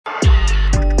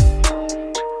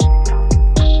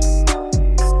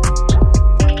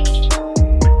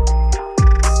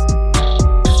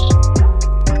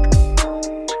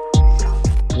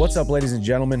What's up, ladies and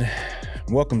gentlemen?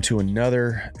 Welcome to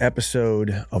another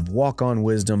episode of Walk on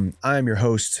Wisdom. I'm your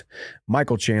host,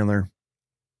 Michael Chandler.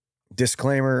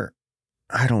 Disclaimer,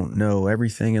 I don't know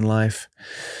everything in life.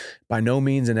 By no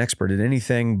means an expert at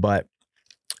anything, but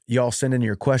y'all send in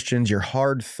your questions, your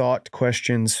hard thought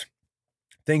questions,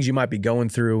 things you might be going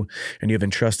through, and you've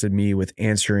entrusted me with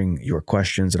answering your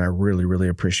questions, and I really, really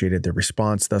appreciated the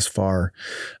response thus far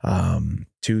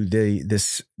to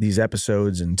these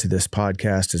episodes and to this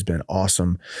podcast has been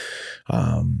awesome.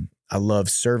 I love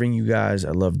serving you guys. I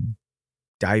love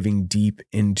diving deep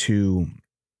into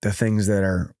the things that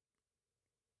are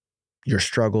your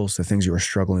struggles, the things you are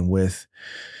struggling with,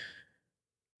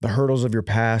 the hurdles of your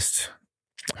past,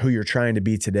 who you're trying to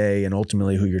be today, and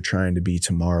ultimately who you're trying to be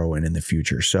tomorrow and in the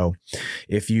future. So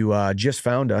if you just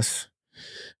found us,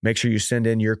 make sure you send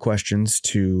in your questions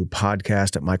to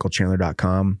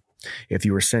podcast@michaelchandler.com. If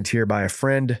you were sent here by a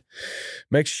friend,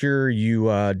 make sure you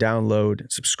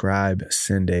download, subscribe,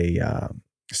 send a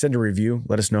review.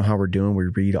 Let us know how we're doing. We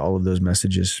read all of those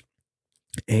messages.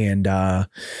 And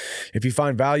if you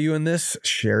find value in this,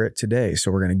 share it today.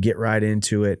 So we're going to get right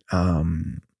into it.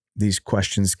 These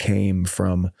questions came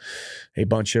from a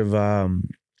bunch of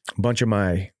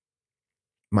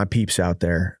my peeps out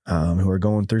there who are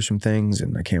going through some things,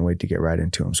 and I can't wait to get right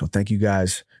into them. So thank you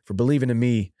guys for believing in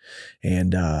me,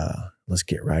 and let's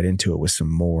get right into it with some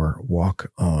more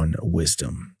Walk on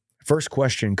Wisdom. First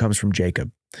question comes from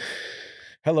Jacob.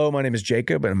 Hello, my name is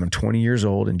Jacob, and I'm 20 years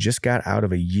old and just got out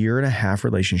of a 1.5-year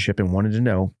relationship and wanted to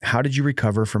know, how did you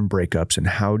recover from breakups, and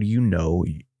how did you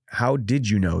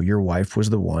know your wife was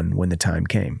the one when the time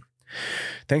came?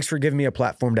 Thanks for giving me a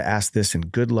platform to ask this,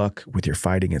 and good luck with your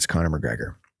fight against Conor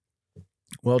McGregor.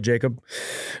 Well, Jacob,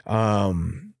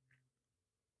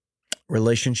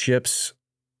 relationships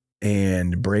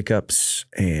and breakups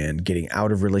and getting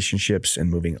out of relationships and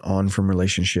moving on from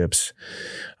relationships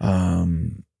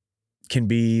can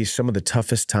be some of the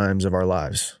toughest times of our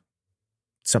lives.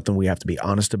 It's something we have to be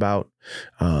honest about.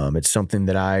 It's something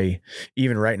that I,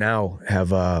 even right now, have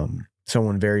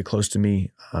someone very close to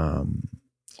me, a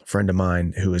friend of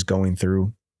mine, who is going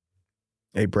through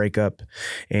a breakup,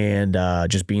 and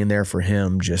just being there for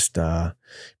him, just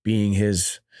being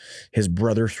his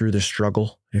brother through the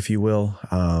struggle, if you will,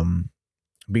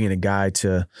 being a guy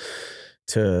to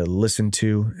listen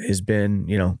to has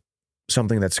been,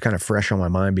 something that's kind of fresh on my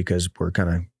mind, because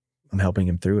I'm helping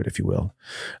him through it, if you will.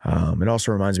 It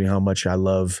also reminds me how much I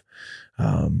love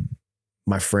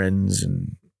my friends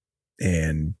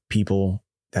and people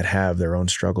that have their own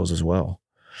struggles as well.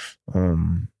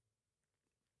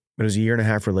 It was a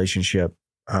 1.5-year relationship.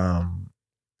 And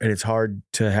it's hard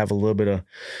to have a little bit of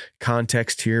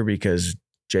context here, because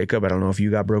Jacob, I don't know if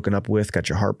you got broken up with, got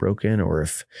your heart broken, or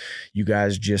if you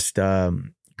guys just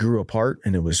grew apart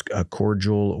and it was a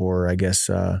cordial, or I guess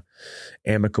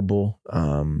amicable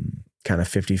kind of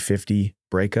 50-50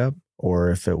 breakup,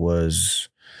 or if it was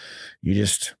you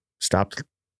just stopped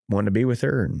wanting to be with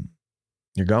her and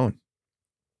you're going.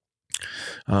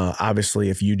 Obviously,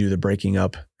 if you do the breaking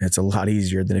up, it's a lot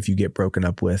easier than if you get broken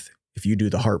up with. If you do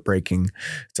the heartbreaking,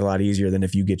 it's a lot easier than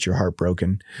if you get your heart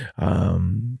broken.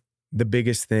 The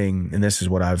biggest thing, and this is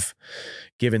what I've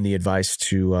given the advice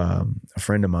to a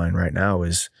friend of mine right now,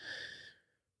 is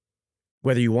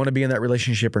whether you want to be in that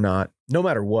relationship or not, no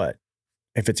matter what,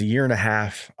 if it's a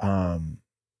 1.5 years,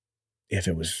 if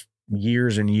it was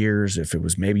years and years, if it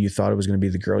was maybe you thought it was going to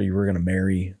be the girl you were going to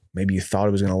marry, maybe you thought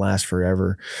it was going to last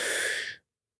forever,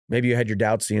 maybe you had your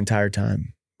doubts the entire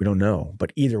time. We don't know.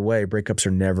 But either way, breakups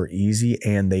are never easy,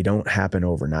 and they don't happen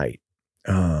overnight.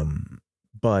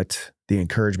 But the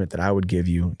encouragement that I would give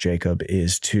you, Jacob,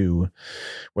 is to,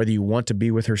 whether you want to be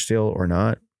with her still or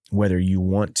not, whether you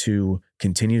want to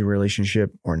continue the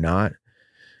relationship or not,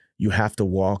 you have to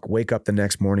wake up the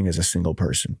next morning as a single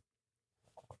person.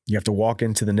 You have to walk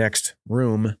into the next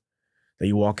room that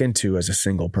you walk into as a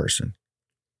single person.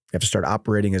 You have to start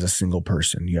operating as a single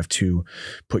person. You have to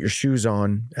put your shoes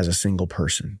on as a single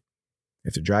person. You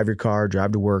have to drive your car,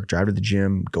 drive to work, drive to the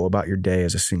gym, go about your day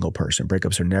as a single person.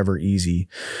 Breakups are never easy.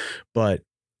 But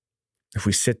if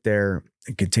we sit there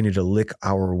and continue to lick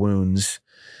our wounds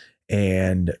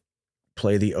and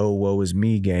play the "oh, woe is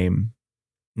me" game,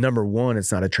 number one,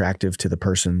 it's not attractive to the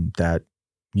person that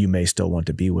you may still want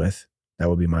to be with. That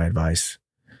would be my advice.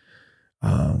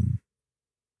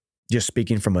 Just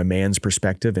speaking from a man's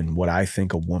perspective and what I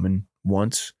think a woman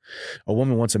wants. A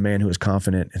woman wants a man who is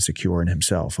confident and secure in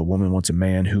himself. A woman wants a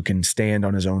man who can stand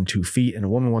on his own 2 feet. And a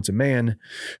woman wants a man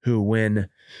who, when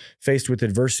faced with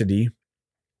adversity,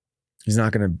 he's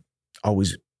not going to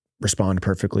always respond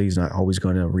perfectly. He's not always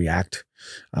going to react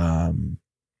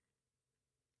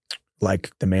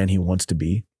like the man he wants to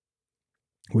be.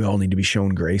 We all need to be shown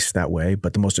grace that way.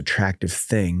 But the most attractive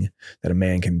thing that a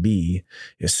man can be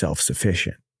is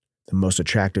self-sufficient. The most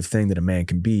attractive thing that a man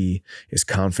can be is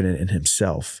confident in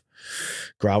himself,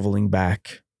 groveling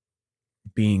back,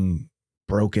 being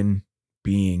broken,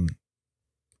 being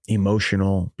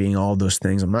emotional, being all those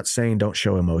things. I'm not saying don't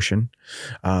show emotion,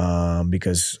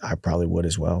 because I probably would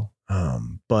as well.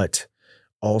 But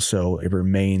also it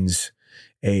remains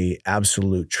a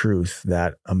absolute truth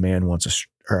that a man wants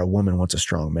or a woman wants a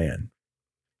strong man.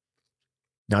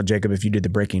 Now, Jacob, if you did the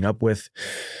breaking up with,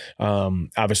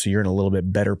 obviously you're in a little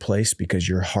bit better place because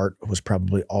your heart was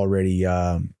probably already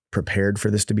prepared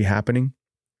for this to be happening.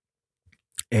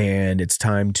 And it's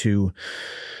time to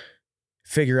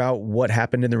figure out what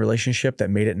happened in the relationship that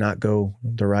made it not go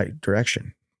the right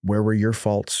direction. Where were your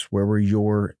faults? Where were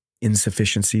your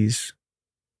insufficiencies?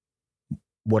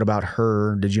 What about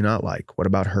her did you not like? What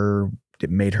about her that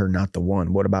made her not the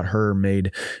one? What about her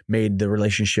made the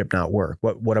relationship not work?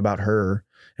 What about her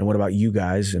and what about you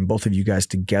guys and both of you guys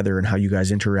together and how you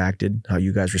guys interacted, how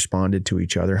you guys responded to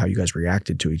each other, how you guys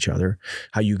reacted to each other,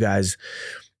 how you guys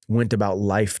went about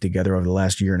life together over the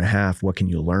last year and a half? What can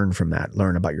you learn from that?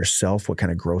 Learn about yourself. What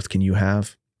kind of growth can you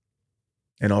have?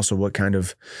 And also what kind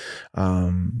of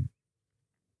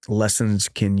lessons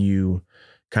can you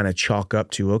kind of chalk up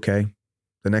to, okay,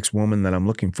 the next woman that I'm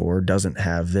looking for doesn't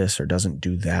have this or doesn't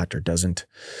do that or doesn't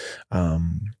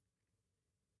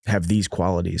have these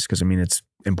qualities. Because I mean, it's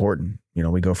important. You know,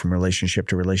 we go from relationship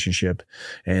to relationship.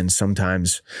 And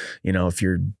sometimes, you know, if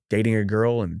you're dating a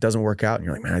girl and it doesn't work out and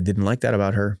you're like, man, I didn't like that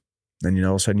about her. Then, you know,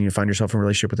 all of a sudden you find yourself in a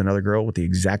relationship with another girl with the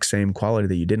exact same quality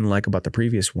that you didn't like about the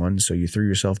previous one. So you threw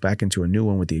yourself back into a new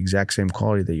one with the exact same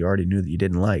quality that you already knew that you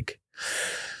didn't like.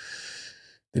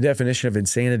 The definition of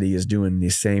insanity is doing the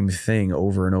same thing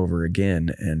over and over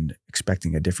again and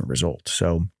expecting a different result.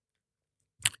 So,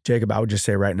 Jacob, I would just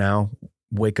say right now,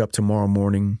 wake up tomorrow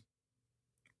morning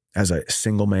as a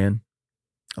single man.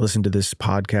 Listen to this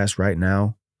podcast right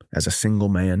now as a single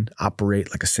man.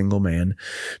 Operate like a single man,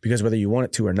 because whether you want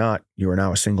it to or not, you are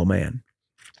now a single man.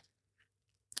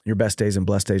 Your best days and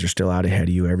blessed days are still out ahead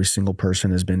of you. Every single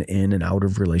person has been in and out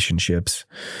of relationships.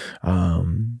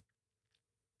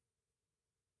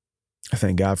 I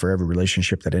thank God for every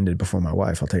relationship that ended before my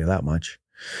wife. I'll tell you that much.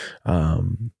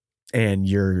 And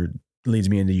leads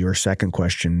me into your second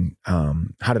question.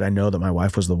 How did I know that my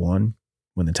wife was the one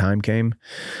when the time came?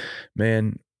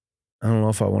 Man, I don't know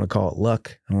if I want to call it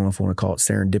luck. I don't know if I want to call it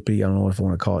serendipity. I don't know if I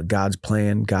want to call it God's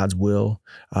plan, God's will.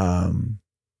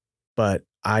 But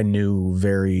I knew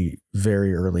very,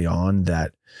 very early on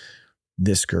that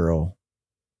this girl,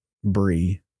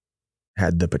 Bree,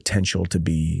 had the potential to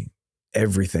be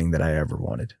everything that I ever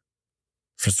wanted.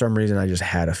 For some reason, I just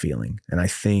had a feeling. And I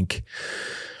think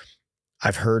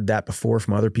I've heard that before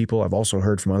from other people. I've also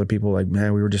heard from other people like,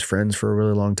 man, we were just friends for a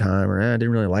really long time, or I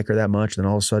didn't really like her that much. Then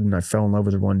all of a sudden I fell in love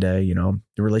with her one day. You know,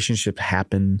 the relationships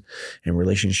happen and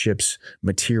relationships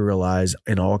materialize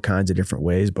in all kinds of different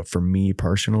ways. But for me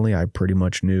personally, I pretty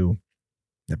much knew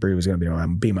that Bree was going to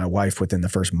be my wife within the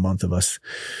first month of us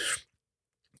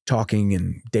talking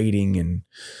and dating and,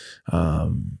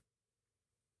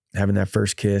 having that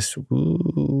first kiss.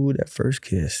 Ooh, that first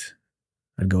kiss.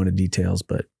 I'd go into details,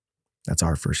 but that's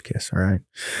our first kiss. All right.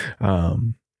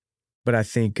 But I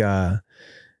think I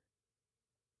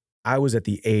was at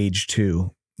the age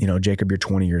too, you know, Jacob, you're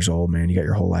 20 years old, man. You got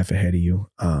your whole life ahead of you.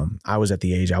 I was at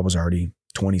the age, I was already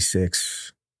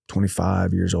 26,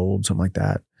 25 years old, something like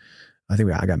that. I think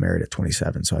I got married at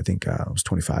 27. So I think I was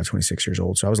 25, 26 years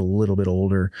old. So I was a little bit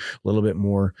older, a little bit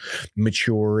more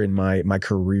mature in my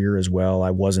career as well.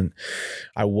 I wasn't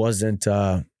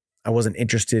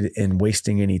interested in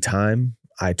wasting any time.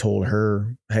 I told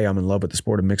her, hey, I'm in love with the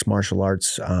sport of mixed martial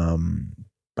arts.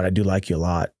 But I do like you a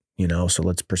lot, you know, so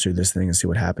let's pursue this thing and see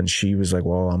what happens. She was like,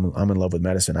 well, I'm in love with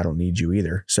medicine. I don't need you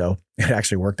either. So it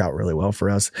actually worked out really well for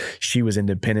us. She was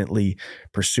independently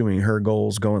pursuing her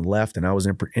goals going left, and I was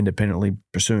independently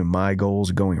pursuing my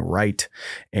goals going right.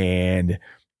 And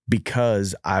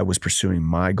because I was pursuing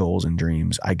my goals and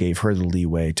dreams, I gave her the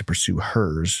leeway to pursue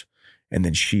hers. And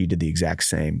then she did the exact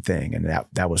same thing. And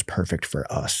that was perfect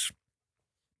for us.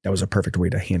 That was a perfect way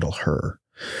to handle her.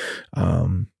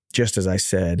 Just as I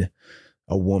said,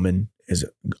 a woman is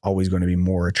always going to be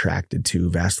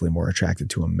vastly more attracted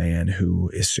to a man who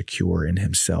is secure in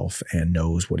himself and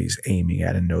knows what he's aiming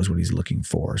at and knows what he's looking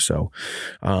for. So,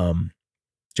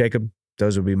 Jacob,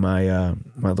 those would be my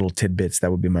little tidbits.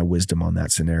 That would be my wisdom on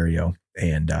that scenario.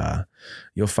 And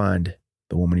you'll find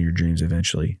the woman of your dreams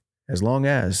eventually, as long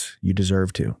as you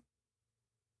deserve to.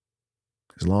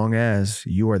 as long as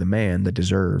you are the man that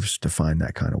deserves to find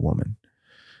that kind of woman.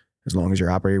 As long as you're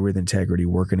operating with integrity,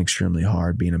 working extremely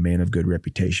hard, being a man of good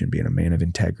reputation, being a man of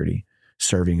integrity,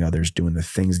 serving others, doing the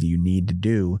things that you need to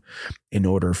do in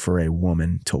order for a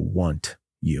woman to want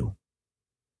you.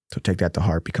 So take that to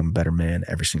heart, become a better man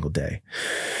every single day.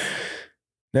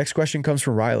 Next question comes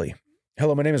from Riley.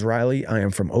 Hello, my name is Riley. I am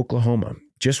from Oklahoma.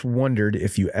 Just wondered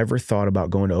if you ever thought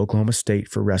about going to Oklahoma State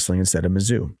for wrestling instead of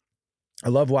Mizzou. I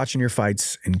love watching your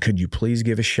fights, and could you please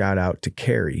give a shout out to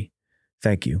Carrie?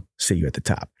 Thank you. See you at the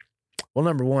top. Well,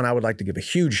 number one, I would like to give a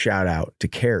huge shout out to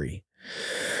Carrie.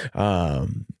 But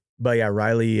yeah,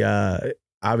 Riley,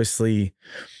 obviously,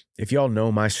 if y'all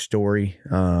know my story,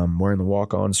 I'm wearing the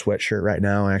walk-on sweatshirt right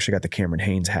now. I actually got the Cameron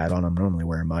Haynes hat on. I'm normally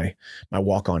wearing my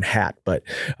walk-on hat, but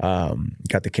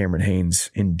got the Cameron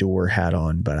Haynes Endure hat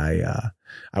on. But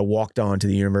I walked on to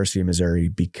the University of Missouri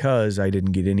because I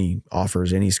didn't get any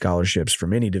offers, any scholarships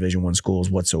from any Division I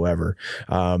schools whatsoever.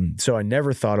 So I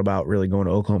never thought about really going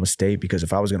to Oklahoma State, because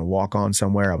if I was going to walk on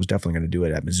somewhere, I was definitely going to do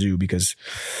it at Mizzou because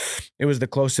it was the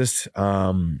closest.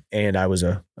 And I was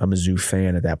a Mizzou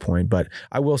fan at that point. But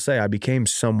I will say I became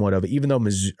somewhat of, even though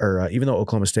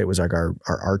Oklahoma State was like our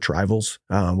arch rivals,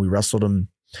 we wrestled them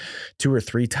 2 or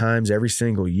 3 times every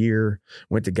single year.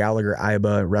 Went to Gallagher,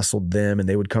 Iba, wrestled them, and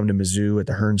they would come to Mizzou at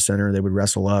the Hearn Center. They would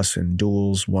wrestle us in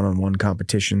duels, one-on-one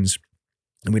competitions.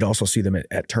 And we'd also see them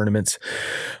at tournaments.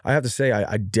 I have to say,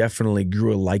 I definitely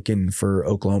grew a liking for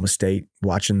Oklahoma State,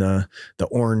 watching the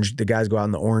guys go out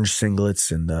in the orange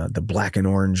singlets and the black and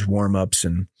orange warm-ups,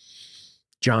 and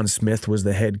John Smith was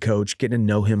the head coach, getting to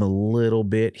know him a little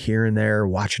bit here and there,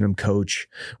 watching him coach,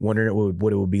 wondering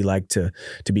what it would be like to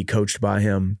be coached by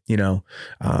him. You know,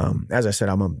 as I said,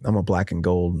 I'm a black and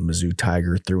gold Mizzou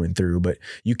Tiger through and through, but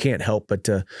you can't help but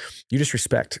you just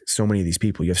respect so many of these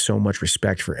people. You have so much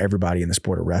respect for everybody in the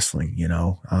sport of wrestling, you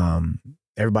know,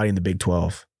 everybody in the Big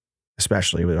 12,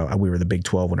 especially. We were the Big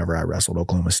 12 whenever I wrestled: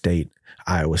 Oklahoma State,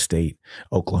 Iowa State,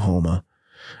 Oklahoma,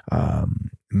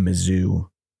 Mizzou,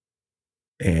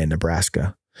 and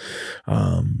Nebraska.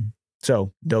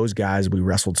 So those guys we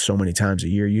wrestled so many times a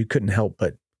year, you couldn't help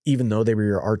but, even though they were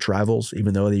your arch rivals,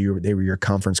 even though they were your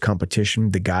conference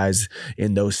competition, the guys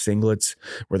in those singlets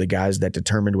were the guys that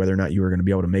determined whether or not you were going to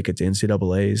be able to make it to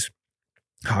NCAAs,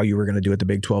 how you were going to do at the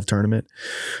Big 12 tournament,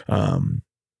 and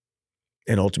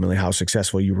ultimately how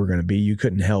successful you were going to be. You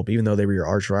couldn't help, even though they were your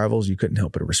arch rivals, you couldn't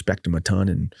help but respect them a ton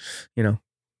and, you know,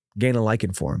 gain a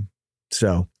liking for them.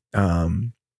 So,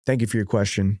 thank you for your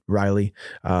question, Riley.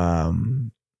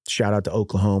 Shout out to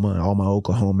Oklahoma, all my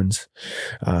Oklahomans.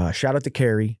 Shout out to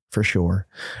Carrie for sure.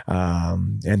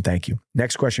 And thank you.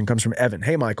 Next question comes from Evan.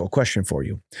 Hey, Michael, question for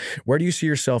you. Where do you see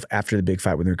yourself after the big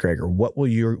fight with McGregor? What will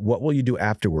you do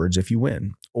afterwards if you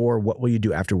win? Or what will you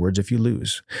do afterwards if you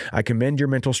lose? I commend your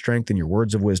mental strength and your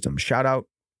words of wisdom. Shout out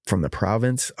from the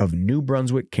province of New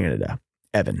Brunswick, Canada.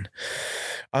 Evan.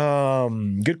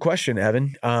 Good question,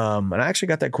 Evan. And I actually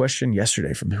got that question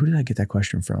yesterday from, who did I get that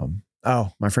question from?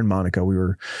 Oh, my friend Monica. We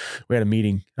had a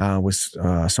meeting with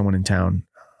someone in town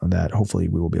that hopefully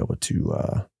we will be able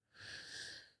to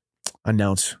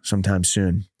announce sometime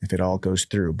soon if it all goes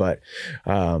through. But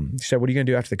she said, what are you going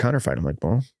to do after the Conor fight? I'm like,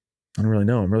 well, I don't really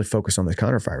know. I'm really focused on the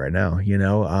Conor fight right now, you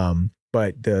know?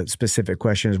 But the specific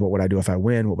question is, what would I do if I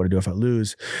win? What would I do if I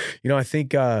lose? You know, I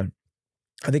think a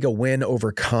win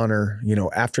over Conor, you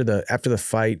know, after the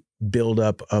fight build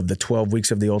up of the 12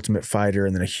 weeks of The Ultimate Fighter,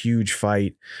 and then a huge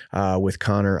fight with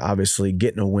Conor, obviously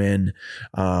getting a win,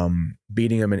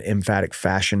 beating him in emphatic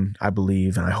fashion, I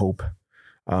believe, and I hope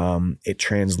it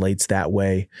translates that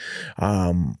way.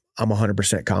 I'm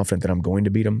 100% confident that I'm going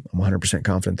to beat him. I'm 100%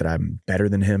 confident that I'm better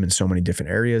than him in so many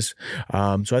different areas.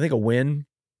 So I think a win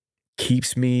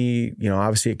keeps me, you know,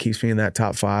 obviously it keeps me in that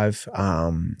top 5.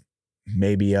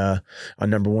 Maybe a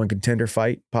number 1 contender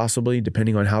fight, possibly,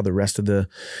 depending on how the rest of the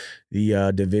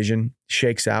division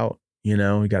shakes out. You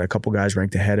know, we got a couple guys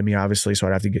ranked ahead of me, obviously, so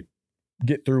I'd have to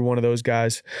get through one of those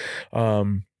guys.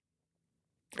 And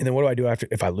then what do I do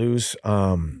if I lose?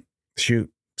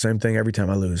 Shoot, same thing every time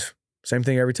I lose. Same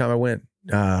thing every time I win.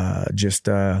 Just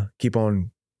keep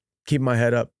on keeping my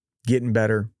head up, getting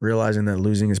better, realizing that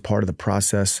losing is part of the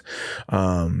process,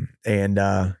 and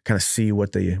kind of see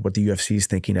what the UFC is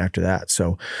thinking after that.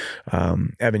 So,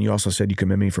 Evan, you also said you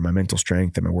commend me for my mental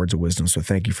strength and my words of wisdom. So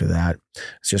thank you for that.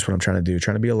 It's just what I'm trying to do,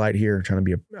 trying to be a light here, trying to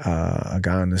be a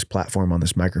guy on this platform, on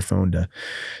this microphone, to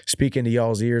speak into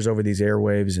y'all's ears over these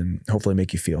airwaves and hopefully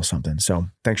make you feel something. So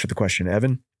thanks for the question,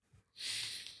 Evan.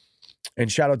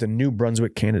 And shout out to New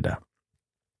Brunswick, Canada.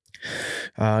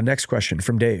 Next question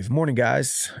from Dave. Morning,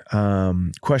 guys.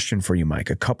 Question for you, Mike.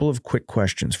 A couple of quick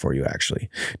questions for you, actually.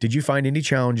 Did you find any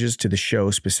challenges to the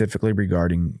show specifically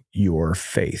regarding your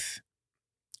faith?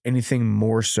 Anything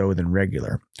more so than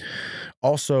regular?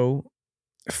 Also,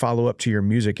 follow up to your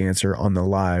music answer on the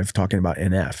live talking about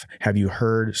NF. Have you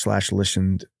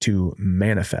heard/listened to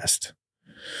Manifest?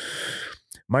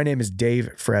 My name is Dave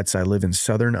Fretz. I live in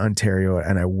Southern Ontario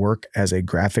and I work as a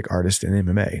graphic artist in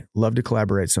MMA. Love to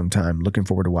collaborate sometime. Looking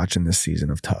forward to watching this season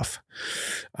of Tough.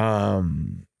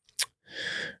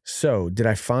 So did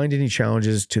I find any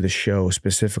challenges to the show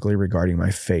specifically regarding my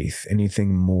faith?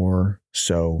 Anything more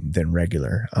so than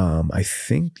regular? I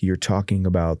think you're talking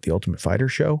about the Ultimate Fighter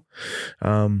show.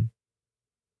 That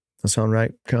sound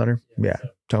right, Connor? Yeah.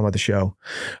 Talking about the show.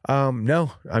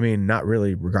 No, I mean, not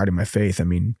really regarding my faith. I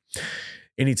mean,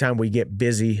 anytime we get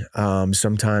busy,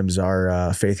 sometimes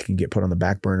our faith can get put on the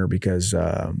back burner because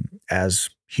as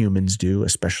humans do,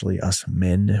 especially us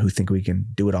men who think we can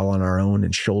do it all on our own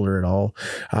and shoulder it all.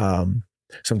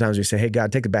 Sometimes we say, hey,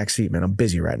 God, take the back seat, man. I'm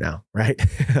busy right now. Right.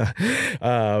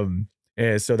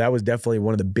 And so that was definitely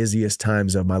one of the busiest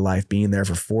times of my life, being there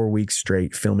for 4 weeks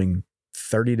straight, filming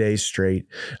 30 days straight.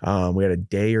 We had a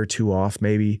day or two off,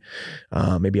 maybe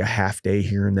a half day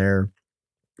here and there.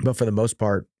 But for the most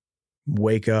part,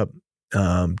 wake up,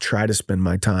 try to spend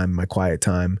my quiet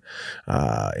time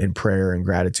in prayer and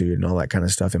gratitude and all that kind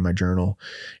of stuff in my journal.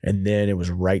 And then it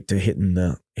was right to hitting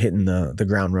the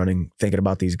ground running, thinking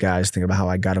about these guys, thinking about how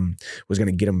I was going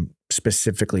to get them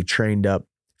specifically trained up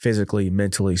physically,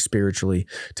 mentally, spiritually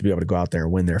to be able to go out there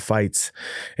and win their fights.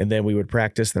 And then we would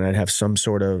practice. Then I'd have some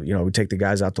sort of, we'd take the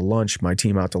guys out to lunch, my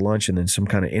team out to lunch, and then some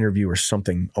kind of interview or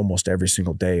something almost every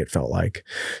single day, it felt like.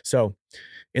 So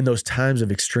in those times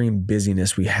of extreme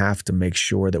busyness, we have to make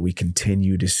sure that we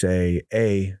continue to say,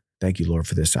 A, thank you, Lord,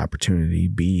 for this opportunity.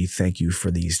 B, thank you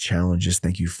for these challenges.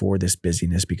 Thank you for this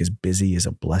busyness, because busy is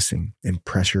a blessing and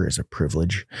pressure is a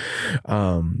privilege.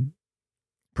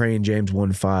 Praying James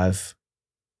 1:5,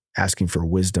 asking for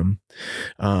wisdom.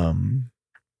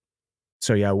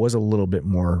 So yeah, it was a little bit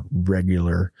more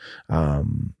regular.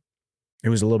 It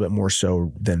was a little bit more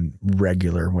so than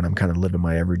regular when I'm kind of living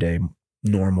my everyday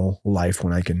normal life,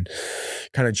 when I can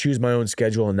kind of choose my own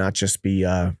schedule and not just be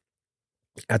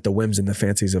at the whims and the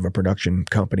fancies of a production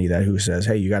company who says,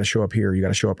 hey, you got to show up here, you got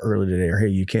to show up early today, or hey,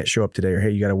 you can't show up today, or hey,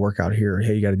 you got to work out here, or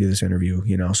hey, you got to do this interview,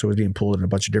 so it was being pulled in a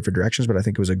bunch of different directions. But I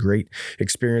think it was a great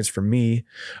experience for me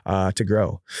to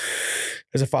grow.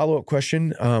 As a follow-up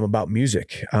question about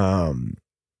music, and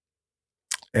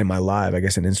my live, I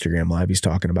guess an Instagram live, he's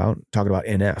talking about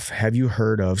NF. Have you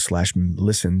heard of /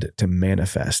 listened to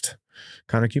Manifest?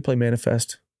 Connor, can you play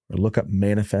Manifest or look up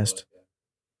Manifest?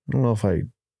 I don't know if I've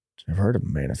heard of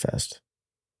Manifest.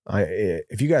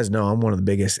 If you guys know, I'm one of the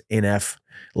biggest NF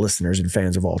listeners and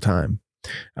fans of all time.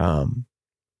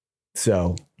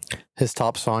 So his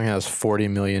top song has 40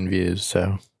 million views,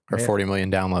 or 40 million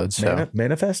downloads. So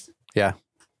Manifest? Yeah.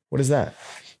 What is that?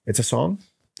 It's a song?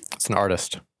 It's an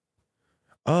artist.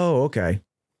 Oh, okay.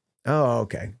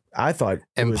 I thought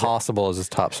Impossible is his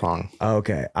top song.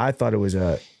 Okay. I thought it was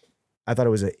a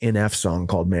NF song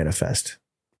called Manifest.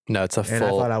 No, it's a full. And I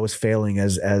thought I was failing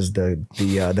as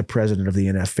the president of the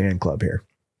NF fan club here.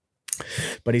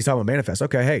 But he's talking about Manifest.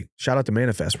 Okay, hey, shout out to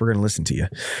Manifest. We're going to listen to you.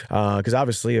 Because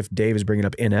obviously if Dave is bringing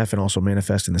up NF and also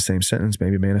Manifest in the same sentence,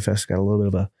 maybe Manifest got a little bit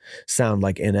of a sound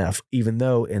like NF, even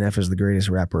though NF is the greatest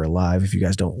rapper alive. If you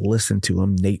guys don't listen to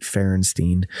him, Nate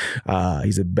Ferenstein,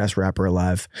 he's the best rapper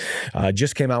alive.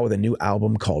 Just came out with a new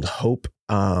album called Hope.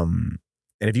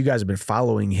 And if you guys have been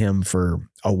following him for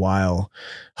a while,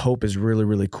 Hope is really,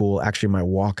 really cool. Actually, my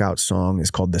walkout song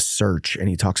is called The Search, and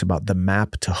he talks about the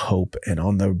map to hope. And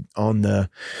on the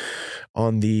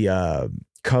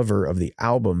cover of the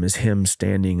album is him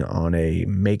standing on a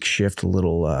makeshift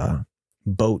little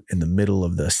boat in the middle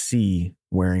of the sea,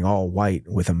 wearing all white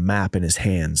with a map in his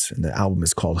hands. And the album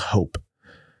is called Hope.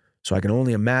 So I can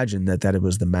only imagine that it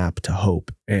was the map to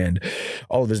hope. And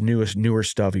all of his newer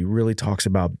stuff, he really talks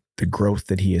about the growth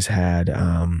that he has had.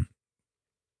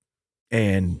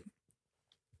 And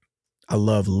I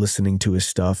love listening to his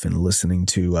stuff and listening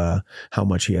to how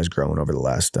much he has grown over the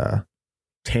last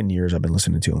 10 years. I've been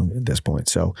listening to him at this point.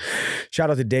 So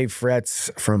shout out to Dave Fretz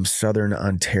from Southern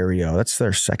Ontario. That's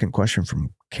their second question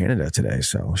from Canada today.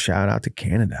 So shout out to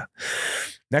Canada.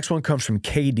 Next one comes from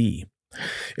KD.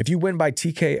 If you win by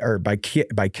TK or by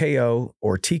KO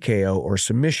or TKO or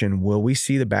submission, will we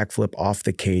see the backflip off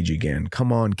the cage again?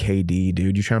 Come on, KD,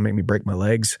 dude. You trying to make me break my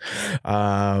legs?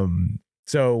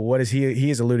 So what is he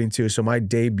is alluding to? So my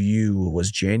debut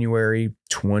was January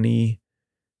 23rd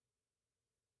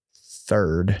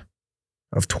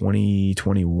of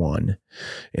 2021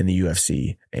 in the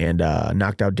UFC and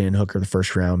knocked out Dan Hooker the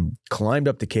first round, climbed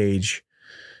up the cage,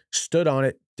 stood on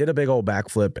it, did a big old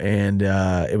backflip, and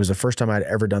it was the first time I'd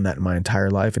ever done that in my entire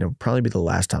life, and it would probably be the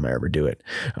last time I ever do it.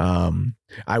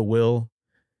 I will,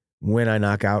 when I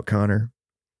knock out Connor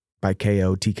by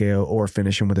KO, TKO, or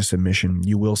finish him with a submission,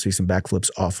 you will see some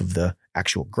backflips off of the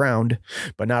actual ground,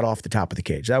 but not off the top of the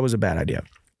cage. That was a bad idea.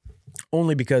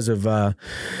 Only because of,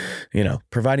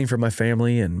 providing for my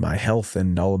family and my health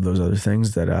and all of those other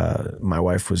things that my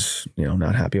wife was,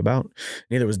 not happy about.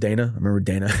 Neither was Dana. I remember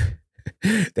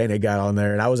Dana got on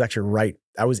there, and I was actually right.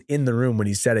 I was in the room when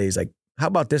he said it. He's like, how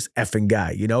about this effing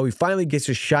guy? He finally gets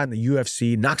his shot in the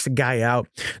UFC, knocks a guy out,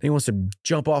 and he wants to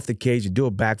jump off the cage and do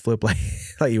a backflip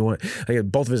like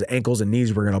both of his ankles and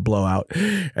knees were going to blow out.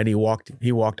 And he walked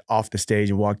off the stage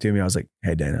and walked to me. I was like,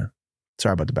 hey, Dana,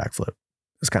 sorry about the backflip.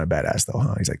 It's kind of badass though,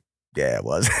 huh? He's like, yeah, it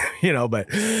was, but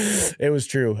it was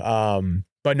true.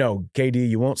 But no, KD,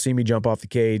 you won't see me jump off the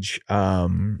cage.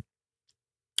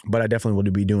 But I definitely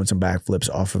will be doing some backflips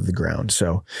off of the ground.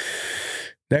 So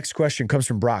next question comes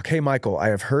from Brock. Hey, Michael, I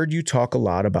have heard you talk a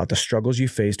lot about the struggles you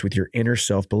faced with your inner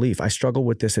self-belief. I struggle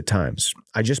with this at times.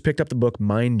 I just picked up the book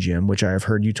Mind Gym, which I have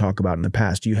heard you talk about in the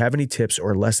past. Do you have any tips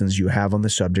or lessons you have on the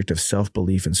subject of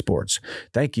self-belief in sports?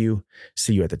 Thank you.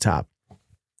 See you at the top.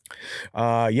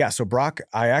 So Brock,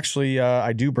 I actually,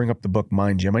 I do bring up the book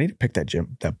Mind Gym. I need to pick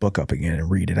that book up again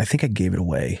and read it. I think I gave it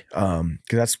away. Cause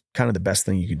that's kind of the best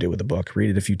thing you could do with a book, read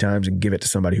it a few times and give it to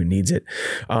somebody who needs it.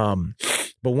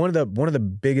 But one of the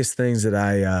biggest things that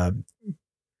I,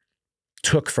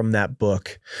 took from that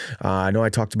book, I know I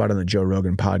talked about it on the Joe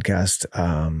Rogan podcast,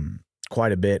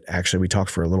 quite a bit. Actually, we talked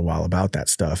for a little while about that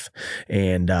stuff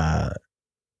and,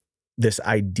 this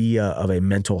idea of a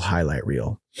mental highlight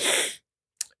reel.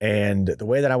 And the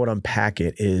way that I would unpack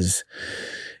it is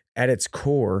at its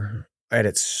core, at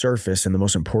its surface, and the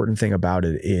most important thing about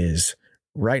it is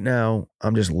right now,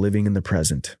 I'm just living in the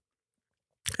present.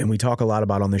 And we talk a lot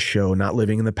about on this show, not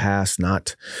living in the past,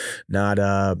 not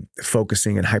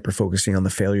focusing and hyper-focusing on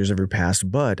the failures of your past.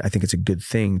 But I think it's a good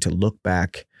thing to look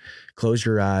back, close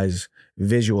your eyes,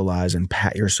 visualize, and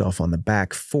pat yourself on the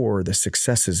back for the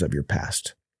successes of your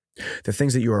past. The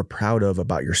things that you are proud of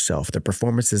about yourself, the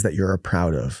performances that you're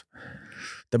proud of,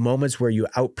 the moments where you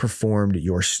outperformed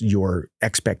your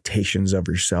expectations of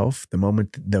yourself,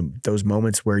 those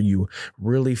moments where you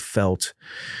really felt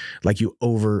like you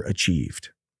overachieved,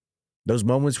 those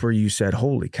moments where you said,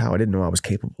 holy cow, I didn't know I was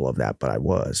capable of that, but I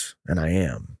was, and I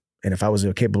am. And if I was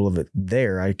capable of it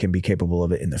there, I can be capable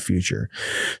of it in the future.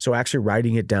 So actually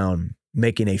writing it down,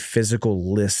 making a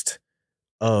physical list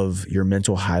of your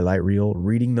mental highlight reel,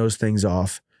 reading those things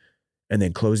off, and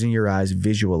then closing your eyes,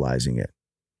 visualizing it.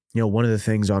 One of the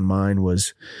things on mine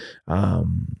was,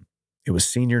 it was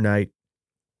senior night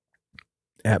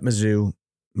at Mizzou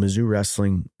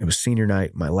wrestling. It was senior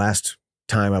night, my last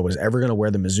time I was ever going to wear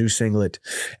the Mizzou singlet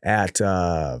at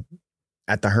the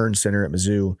Hearn Center at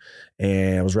Mizzou.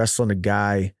 And I was wrestling a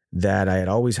guy that I had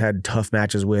always had tough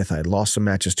matches with. I had lost some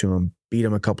matches to him, beat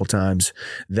him a couple times.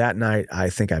 That night, I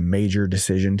think I major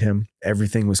decisioned him.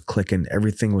 Everything was clicking.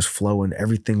 Everything was flowing.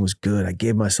 Everything was good. I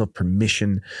gave myself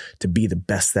permission to be the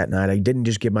best that night. I didn't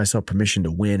just give myself permission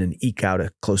to win and eke out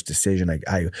a close decision.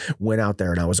 I went out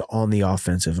there and I was on the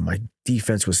offensive and my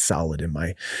defense was solid and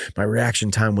my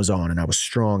reaction time was on and I was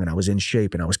strong and I was in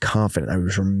shape and I was confident. I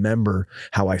just remember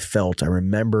how I felt. I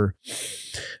remember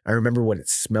what it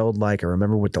smelled like. I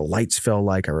remember what the lights felt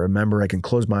like. I remember I can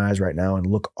close my eyes right now and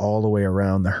look all the way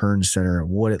around the Hearn Center and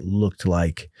what it looked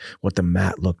like, what the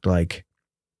mat looked like,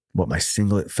 what my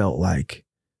singlet felt like,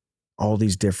 all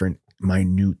these different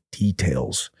minute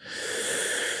details.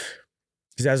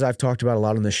 Because as I've talked about a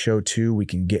lot on this show too, we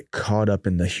can get caught up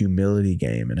in the humility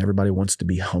game and everybody wants to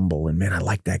be humble. And man, I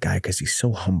like that guy because he's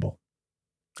so humble.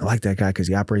 I like that guy because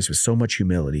he operates with so much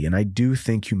humility. And I do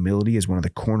think humility is one of the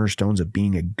cornerstones of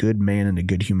being a good man and a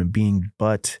good human being.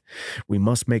 But we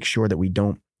must make sure that we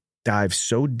don't dive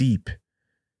so deep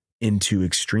into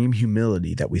extreme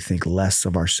humility that we think less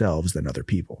of ourselves than other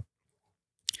people.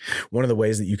 One of the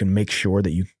ways that you can make sure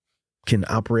that you can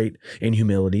operate in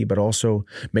humility, but also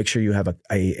make sure you have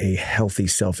a healthy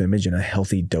self-image and a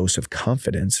healthy dose of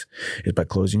confidence is by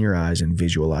closing your eyes and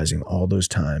visualizing all those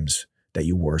times that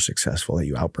you were successful, that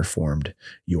you outperformed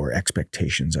your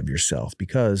expectations of yourself.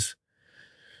 Because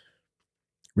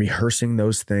rehearsing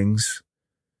those things,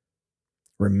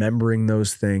 remembering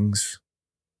those things,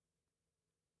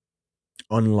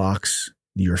 unlocks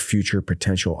your future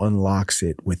potential, unlocks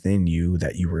it within you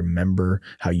that you remember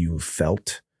how you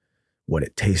felt, what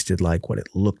it tasted like, what it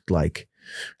looked like,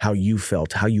 how you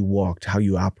felt, how you walked, how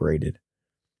you operated.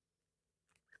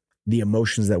 the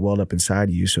emotions that welled up inside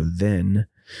of you. So then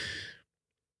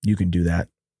you can do that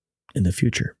in the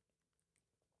future.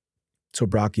 So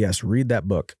Brock, yes, read that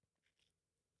book.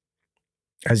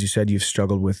 As you said, you've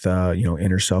struggled with,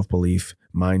 inner self-belief.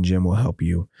 Mind Gym will help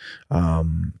you. I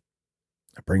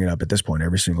bring it up at this point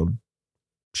every single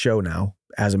show now.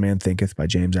 As a Man Thinketh by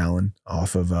James Allen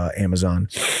off of Amazon.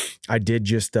 I did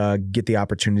just get the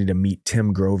opportunity to meet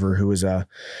Tim Grover, who is a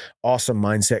awesome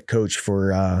mindset coach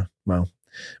for,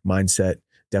 mindset.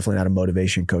 Definitely not a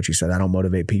motivation coach. He said, I don't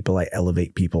motivate people, I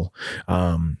elevate people.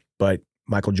 But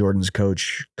Michael Jordan's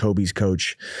coach, Kobe's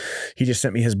coach, he just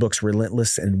sent me his books,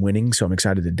 Relentless and Winning. So I'm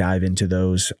excited to dive into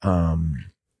those.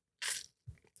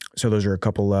 So those are a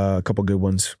couple good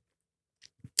ones.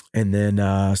 And then,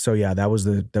 those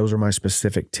are my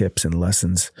specific tips and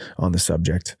lessons on the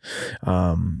subject.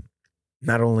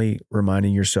 Not only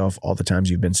reminding yourself all the times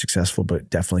you've been successful, but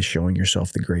definitely showing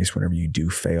yourself the grace whenever you do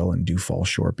fail and do fall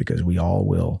short, because we all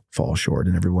will fall short.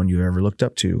 And everyone you ever looked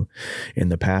up to in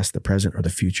the past, the present, or the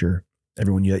future,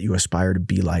 everyone that you aspire to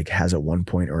be like has at one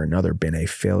point or another been a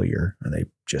failure, and they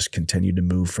just continue to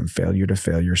move from failure to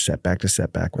failure, setback to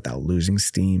setback, without losing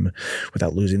steam,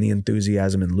 without losing the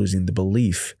enthusiasm and losing the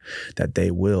belief that they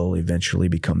will eventually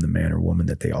become the man or woman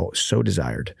that they all so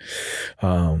desired,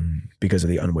 because of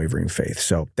the unwavering faith.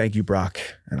 So thank you, Brock,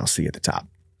 and I'll see you at the top.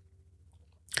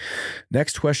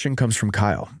 Next question comes from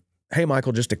Kyle. Hey,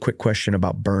 Michael, just a quick question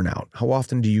about burnout. How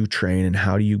often do you train and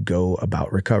how do you go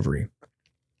about recovery?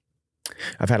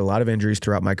 I've had a lot of injuries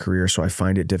throughout my career, so I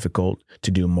find it difficult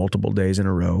to do multiple days in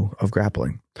a row of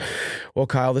grappling. Well,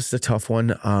 Kyle, this is a tough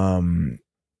one,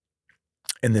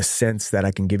 in the sense that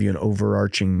I can give you an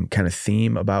overarching kind of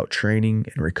theme about training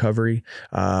and recovery.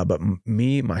 But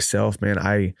myself, man,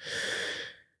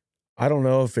 I don't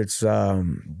know if it's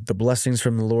the blessings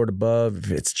from the Lord above,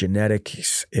 if it's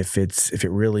genetics, if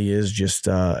it really is just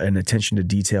an attention to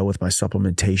detail with my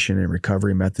supplementation and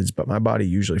recovery methods. But my body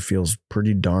usually feels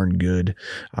pretty darn good,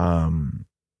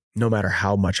 no matter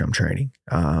how much I'm training.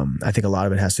 I think a lot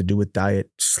of it has to do with diet,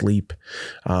 sleep.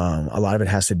 A lot of it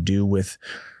has to do with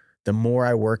the more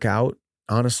I work out,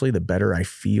 honestly, the better I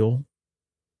feel.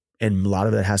 And a lot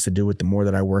of that has to do with the more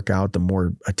that I work out, the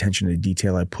more attention to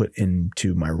detail I put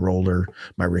into my roller,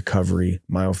 my recovery,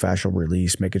 myofascial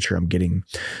release, making sure I'm getting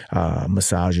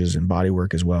massages and body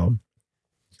work as well.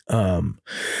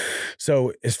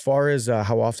 So as far as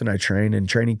how often I train, in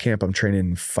training camp, I'm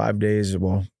training 4 days a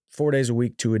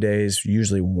week, 2-a-days,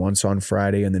 usually once on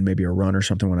Friday, and then maybe a run or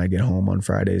something when I get home on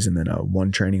Fridays, and then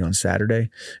one training on Saturday,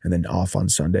 and then off on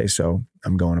Sunday. So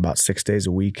I'm going about 6 days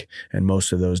a week, and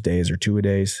most of those days are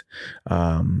 2-a-days.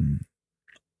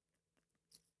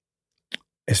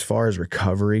 As far as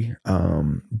recovery,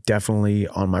 definitely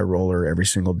on my roller every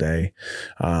single day.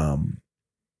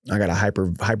 I got a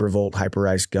Hypervolt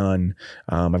Hyperice gun.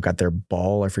 I've got their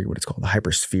ball. I forget what it's called. The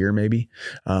Hypersphere, maybe.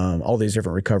 All these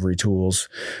different recovery tools.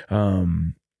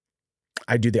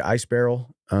 I do the ice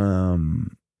barrel,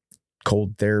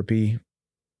 cold therapy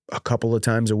a couple of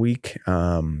times a week.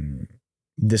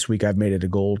 This week I've made it a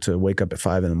goal to wake up at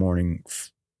 5 a.m.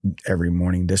 every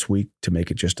morning this week, to make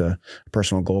it just a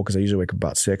personal goal, because I usually wake up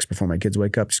about 6 before my kids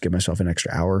wake up, just give myself an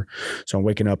extra hour. So I'm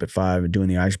waking up at 5 and doing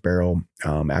the ice barrel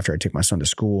after I take my son to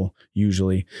school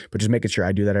usually, but just making sure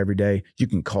I do that every day. You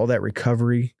can call that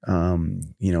recovery.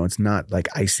 It's not like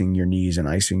icing your knees and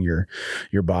icing your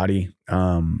body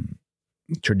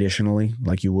traditionally,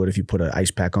 like you would if you put an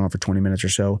ice pack on for 20 minutes or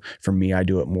so. For me, I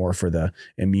do it more for the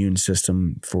immune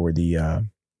system, for the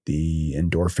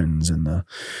endorphins and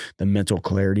the mental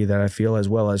clarity that I feel, as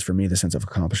well as for me, the sense of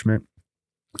accomplishment.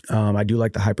 I do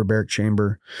like the hyperbaric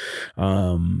chamber.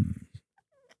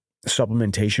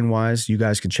 Supplementation wise, you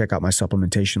guys can check out my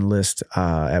supplementation list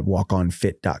at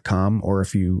walkonfit.com, or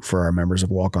for our members of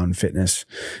Walk On Fitness,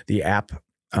 the app,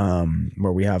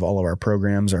 where we have all of our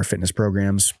programs, our fitness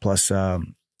programs, plus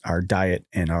our diet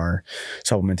and our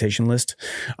supplementation list.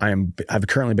 I've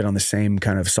currently been on the same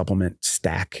kind of supplement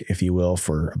stack, if you will,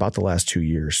 for about the last 2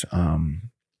 years.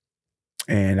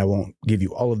 And I won't give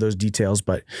you all of those details,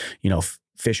 but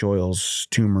fish oils,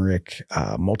 turmeric,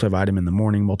 multivitamin in the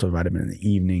morning, multivitamin in the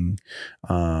evening,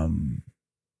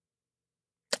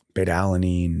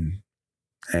 beta-alanine,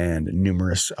 and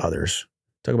numerous others.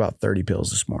 Took about 30 pills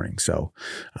this morning. So,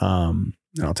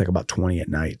 and I'll take about 20 at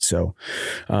night. So,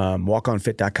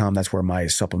 walkonfit.com, that's where my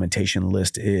supplementation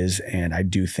list is. And I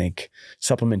do think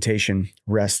supplementation,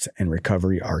 rest, and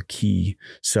recovery are key.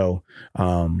 So,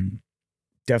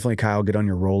 definitely, Kyle, get on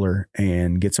your roller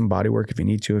and get some body work if you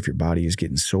need to. If your body is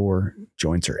getting sore,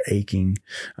 joints are aching,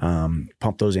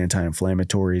 pump those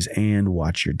anti-inflammatories and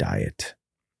watch your diet.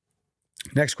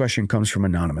 Next question comes from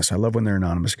Anonymous. I love when they're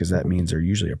anonymous because that means they're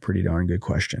usually a pretty darn good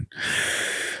question.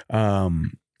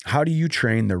 How do you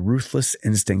train the ruthless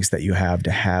instincts that you have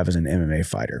to have as an MMA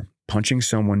fighter? Punching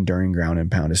someone during ground and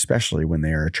pound, especially when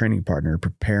they are a training partner,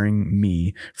 preparing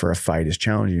me for a fight is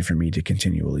challenging for me to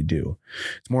continually do.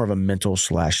 It's more of a mental /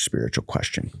 spiritual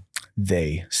question,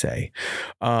 they say.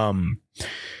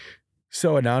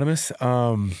 So Anonymous,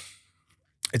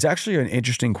 it's actually an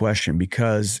interesting question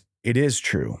because it is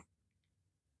true.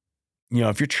 You know,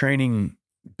 if you're training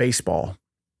baseball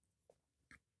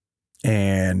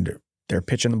and they're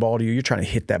pitching the ball to you, you're trying to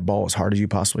hit that ball as hard as you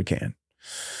possibly can.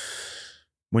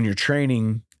 When you're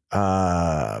training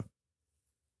so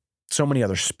many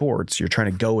other sports, you're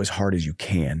trying to go as hard as you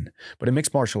can. But in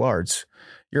mixed martial arts,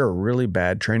 you're a really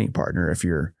bad training partner if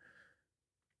you're,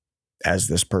 as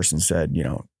this person said, you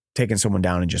know, taking someone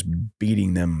down and just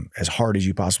beating them as hard as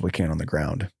you possibly can on the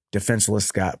ground. Defenseless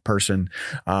person.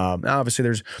 Obviously,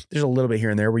 there's a little bit here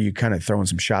and there where you kind of throw in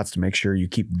some shots to make sure you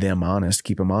keep them honest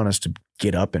to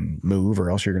get up and move, or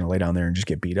else you're going to lay down there and just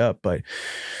get beat up. But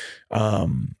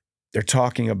they're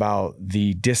talking about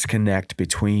the disconnect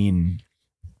between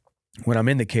when I'm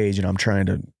in the cage and I'm trying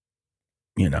to,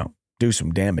 you know, do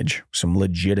some damage, some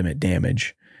legitimate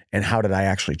damage, and how did I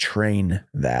actually train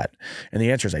that? And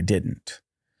the answer is I didn't.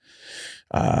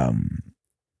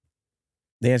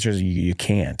 The answer is you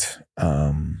can't.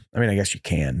 I mean, I guess you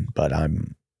can, but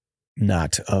I'm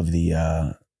not of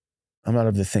the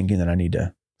thinking that I need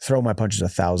to throw my punches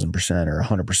 1,000% or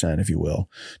 100%, if you will,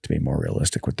 to be more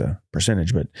realistic with the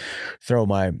percentage, but throw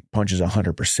my punches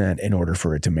 100% in order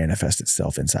for it to manifest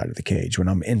itself inside of the cage. When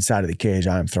I'm inside of the cage,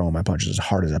 I'm throwing my punches as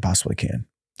hard as I possibly can,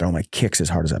 throwing my kicks as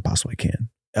hard as I possibly can,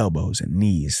 elbows and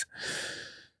knees.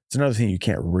 It's another thing you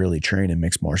can't really train in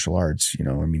mixed martial arts. You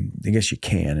know, I mean, I guess you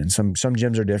can, and some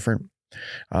gyms are different.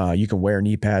 You can wear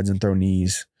knee pads and throw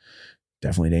knees.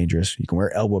 Definitely dangerous. You can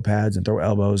wear elbow pads and throw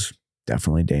elbows.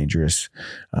 Definitely dangerous.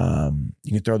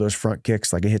 You can throw those front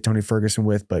kicks like I hit Tony Ferguson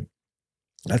with, but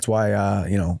that's why,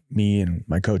 you know, me and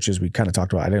my coaches, we kind of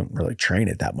talked about, I didn't really train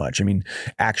it that much. I mean,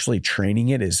 actually training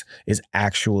it is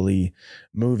actually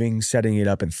moving, setting it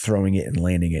up and throwing it and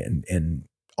landing it and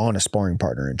on a sparring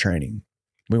partner in training.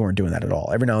 We weren't doing that at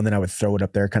all. Every now and then I would throw it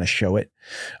up there, kind of show it.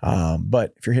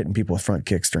 But if you're hitting people with front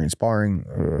kicks during sparring,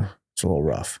 it's a little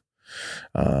rough.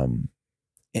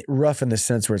 Rough in the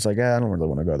sense where it's like, I don't really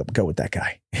want to go with that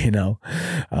guy. You know,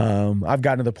 I've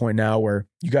gotten to the point now where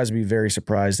you guys would be very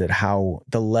surprised at how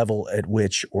the level at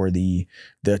which, or the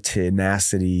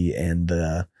tenacity and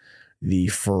the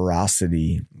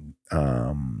ferocity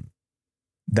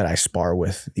that I spar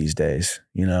with these days.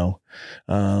 You know,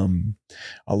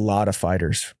 a lot of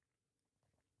fighters,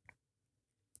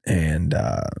 and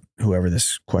whoever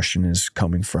this question is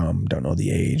coming from, don't know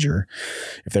the age or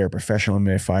if they're a professional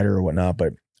MMA fighter or whatnot,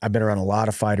 but I've been around a lot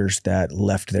of fighters that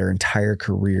left their entire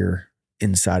career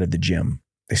inside of the gym.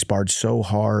 They sparred so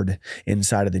hard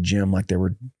inside of the gym like they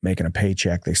were making a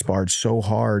paycheck. They sparred so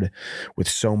hard with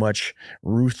so much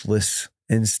ruthless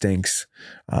instincts,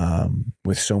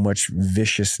 with so much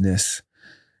viciousness,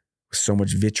 so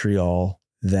much vitriol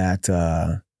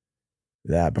that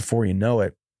before you know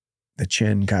it, the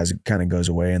chin kind of goes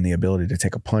away and the ability to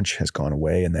take a punch has gone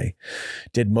away, and they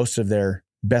did most of their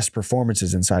best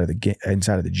performances inside of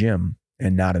the gym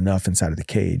and not enough inside of the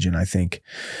cage. And I think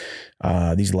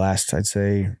these last, I'd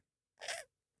say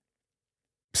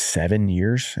 7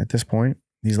 years at this point,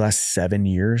 these last 7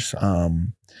 years,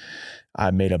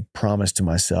 I made a promise to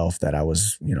myself that I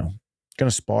was, you know, going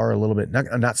to spar a little bit,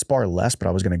 not spar less, but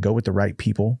I was going to go with the right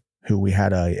people who we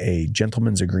had a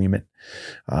gentleman's agreement,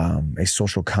 a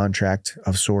social contract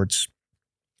of sorts,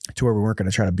 to where we weren't going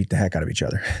to try to beat the heck out of each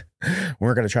other. We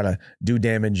weren't going to try to do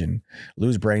damage and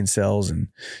lose brain cells and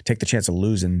take the chance of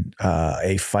losing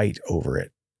a fight over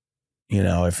it. You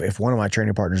know, if one of my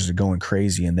training partners is going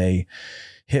crazy and they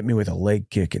hit me with a leg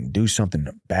kick and do something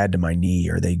bad to my knee,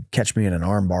 or they catch me in an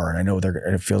arm bar and I know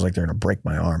it feels like they're going to break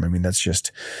my arm. I mean, that's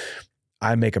just,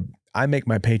 I make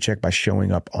my paycheck by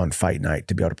showing up on fight night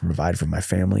to be able to provide for my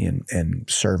family and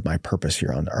serve my purpose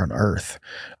here on earth.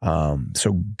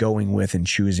 So going with and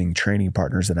choosing training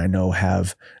partners that I know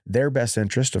have their best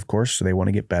interest, of course, so they want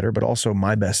to get better, but also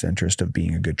my best interest of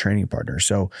being a good training partner.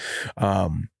 So,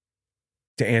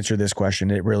 to answer this question,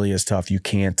 it really is tough. You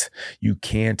can't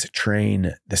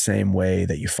train the same way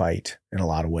that you fight in a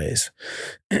lot of ways.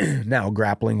 Now,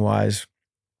 grappling wise,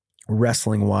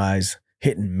 wrestling wise,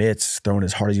 hitting mitts, throwing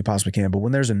as hard as you possibly can. But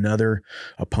when there's another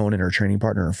opponent or training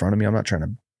partner in front of me, I'm not trying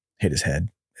to hit his head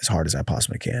as hard as I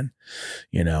possibly can.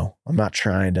 You know, I'm not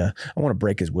trying to, I want to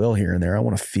break his will here and there. I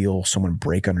want to feel someone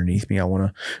break underneath me. I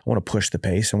want to push the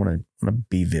pace. I want to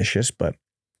be vicious, but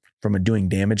from a doing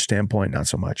damage standpoint, not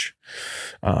so much.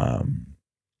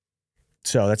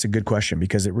 So that's a good question,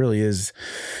 because it really is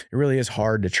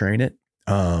hard to train it.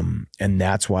 And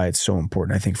that's why it's so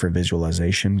important, I think, for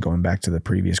visualization. Going back to the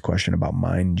previous question about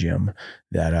mind gym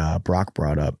that Brock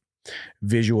brought up,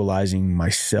 visualizing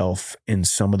myself in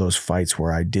some of those fights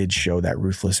where I did show that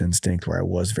ruthless instinct, where I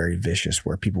was very vicious,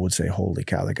 where people would say, holy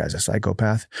cow, that guy's a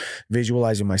psychopath.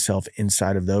 Visualizing myself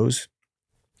inside of those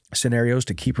scenarios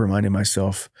to keep reminding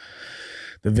myself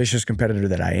the vicious competitor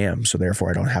that I am. So therefore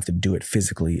I don't have to do it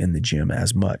physically in the gym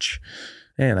as much.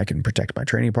 And I can protect my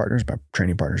training partners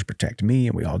protect me,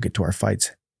 and we all get to our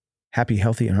fights happy,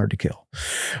 healthy, and hard to kill.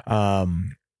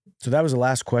 So that was the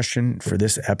last question for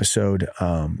this episode.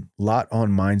 Lot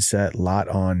on mindset, lot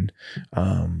on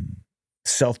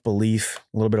self-belief,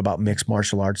 a little bit about mixed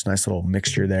martial arts, nice little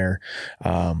mixture there.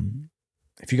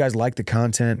 If you guys like the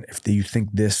content, if you think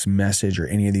this message or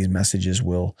any of these messages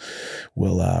will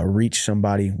reach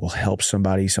somebody, will help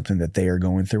somebody, something that they are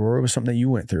going through, or it was something that you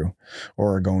went through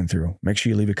or are going through, make sure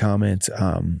you leave a comment,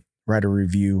 write a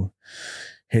review,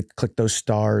 click those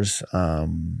stars.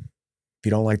 If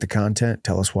you don't like the content,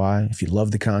 tell us why. If you love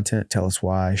the content, tell us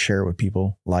why. Share it with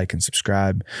people, like and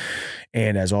subscribe.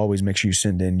 And as always, make sure you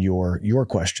send in your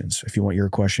questions. If you want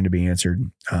your question to be answered,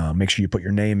 make sure you put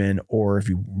your name in, or if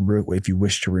you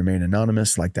wish to remain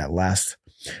anonymous, like that last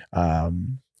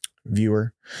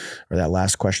viewer or that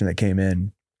last question that came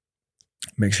in,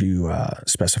 make sure you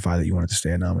specify that you want it to stay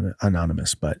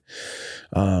anonymous. But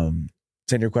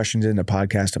send your questions in to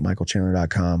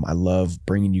podcast@michaelchandler.com. I love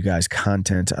bringing you guys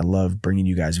content. I love bringing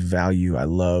you guys value. I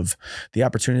love the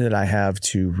opportunity that I have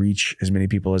to reach as many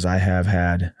people as I have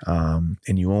had. And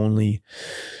you only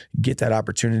get that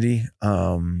opportunity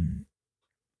whenever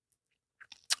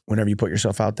you put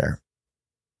yourself out there.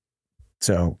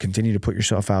 So continue to put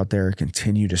yourself out there,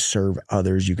 continue to serve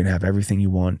others. You can have everything you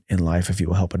want in life if you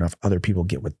will help enough other people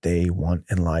get what they want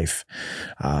in life.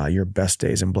 Your best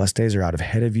days and blessed days are out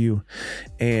ahead of you.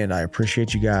 And I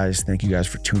appreciate you guys. Thank you guys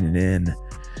for tuning in.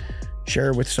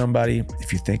 Share it with somebody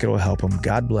if you think it'll help them.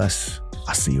 God bless.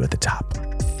 I'll see you at the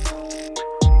top.